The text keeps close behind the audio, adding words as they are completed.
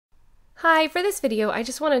Hi, for this video, I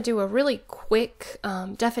just want to do a really quick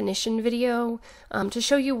definition video to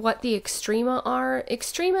show you what the extrema are.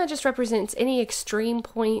 Extrema just represents any extreme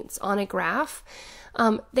points on a graph.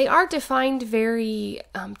 They are defined very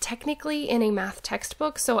technically in a math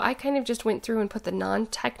textbook, so I kind of just went through and put the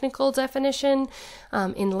non-technical definition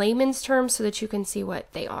in layman's terms so that you can see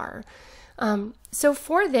what they are. So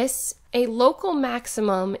for this, a local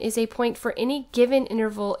maximum is a point for any given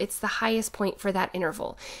interval. It's the highest point for that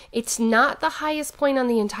interval. It's not the highest point on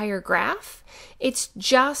the entire graph. It's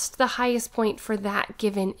just the highest point for that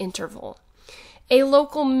given interval. A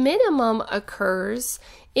local minimum occurs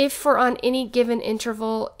if for on any given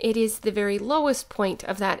interval, it is the very lowest point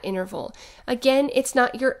of that interval. Again, it's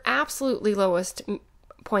not your absolutely lowest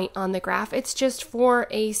point on the graph. It's just for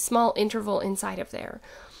a small interval inside of there.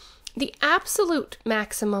 The absolute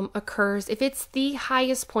maximum occurs if it's the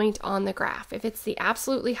highest point on the graph. If it's the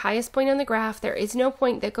absolutely highest point on the graph, there is no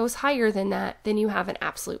point that goes higher than that, then you have an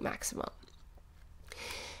absolute maximum.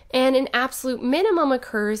 And an absolute minimum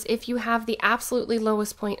occurs if you have the absolutely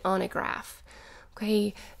lowest point on a graph.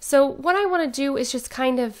 Okay, so what I want to do is just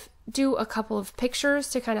kind of do a couple of pictures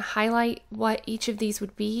to kind of highlight what each of these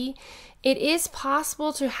would be. It is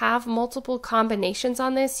possible to have multiple combinations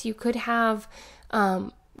on this. You could have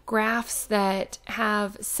graphs that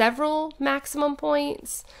have several maximum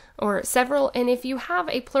points or several, and if you have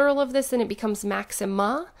a plural of this, then it becomes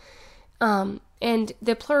maxima, and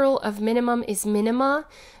the plural of minimum is minima.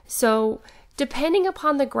 So depending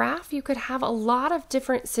upon the graph, you could have a lot of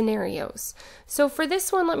different scenarios. So for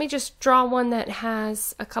this one, let me just draw one that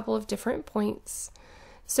has a couple of different points.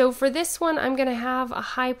 So for this one, I'm going to have a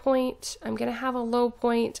high point, I'm going to have a low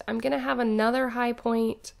point, I'm going to have another high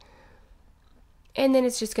point, and then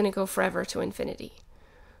it's just going to go forever to infinity.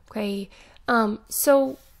 Okay,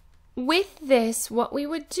 so with this, what we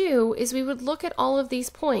would do is we would look at all of these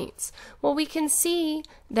points. Well, we can see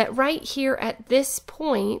that right here at this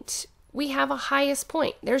point, we have a highest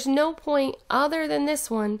point. There's no point other than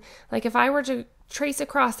this one. Like if I were to trace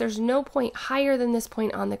across, there's no point higher than this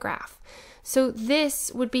point on the graph. So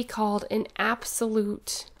this would be called an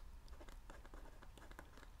absolute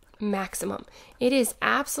maximum. It is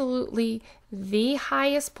absolutely the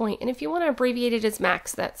highest point, and if you want to abbreviate it as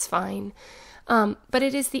max, that's fine. But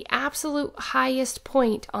it is the absolute highest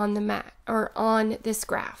point on the on this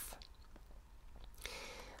graph.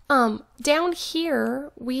 Down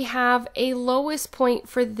here we have a lowest point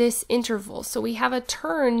for this interval. So we have a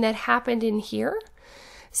turn that happened in here.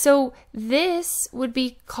 So this would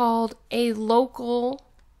be called a local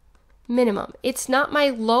minimum. It's not my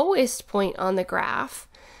lowest point on the graph.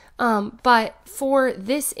 But for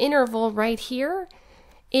this interval right here,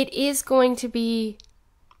 it is going to be,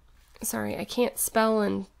 sorry, I can't spell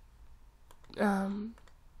and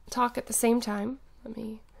talk at the same time. Let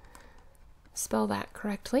me spell that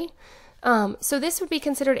correctly. So this would be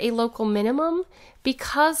considered a local minimum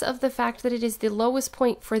because of the fact that it is the lowest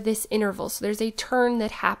point for this interval. So there's a turn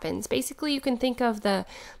that happens. Basically, you can think of the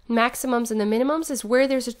maximums and the minimums as where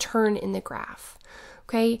there's a turn in the graph.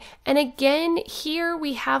 Okay, and again, here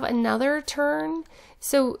we have another turn.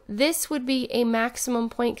 So this would be a maximum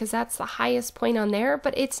point because that's the highest point on there,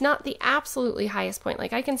 but it's not the absolutely highest point.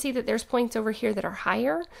 Like I can see that there's points over here that are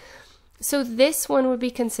higher. So this one would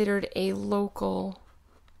be considered a local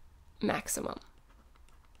maximum.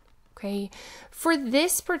 Okay, for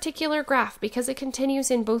this particular graph, because it continues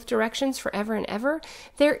in both directions forever and ever,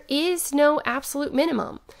 there is no absolute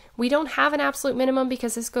minimum. We don't have an absolute minimum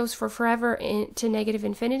because this goes for forever to negative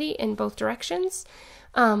infinity in both directions.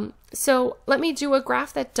 So let me do a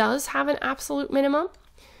graph that does have an absolute minimum.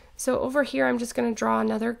 So over here, I'm just going to draw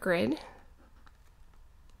another grid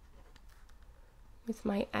with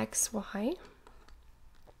my x, y.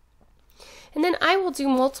 And then I will do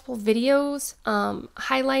multiple videos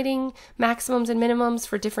highlighting maximums and minimums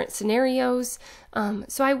for different scenarios.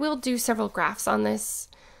 So I will do several graphs on this.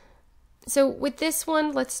 So with this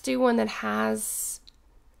one, let's do one that has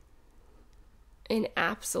an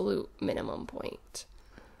absolute minimum point.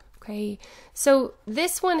 Okay, so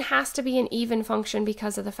this one has to be an even function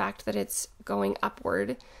because of the fact that it's going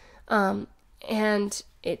upward. And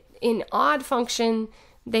in odd function,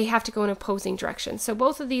 they have to go in opposing directions. So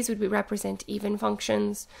both of these would represent even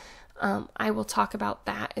functions. I will talk about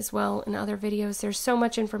that as well in other videos. There's so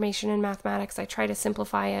much information in mathematics. I try to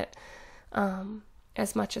simplify it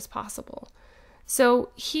as much as possible.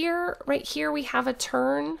 So here, right here, we have a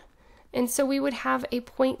turn. And so we would have a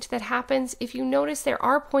point that happens. If you notice, there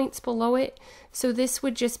are points below it. So this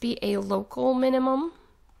would just be a local minimum.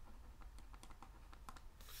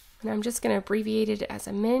 And I'm just going to abbreviate it as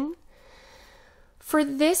a min. For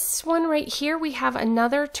this one right here, we have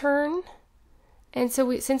another turn. And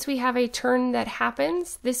so since we have a turn that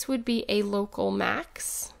happens, this would be a local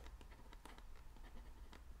max.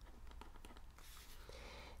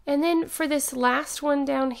 And then for this last one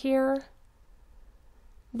down here,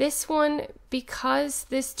 this one, because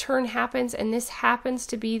this turn happens and this happens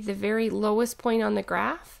to be the very lowest point on the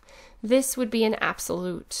graph, this would be an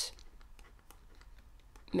absolute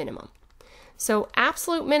minimum. So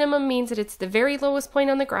absolute minimum means that it's the very lowest point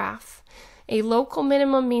on the graph. A local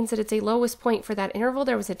minimum means that it's a lowest point for that interval.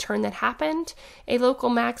 There was a turn that happened. A local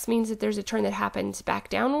max means that there's a turn that happens back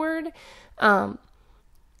downward. And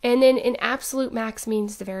then an absolute max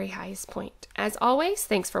means the very highest point. As always,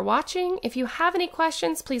 thanks for watching. If you have any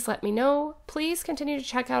questions, please let me know. Please continue to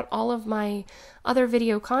check out all of my other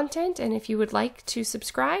video content. And if you would like to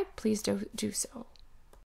subscribe, please do so.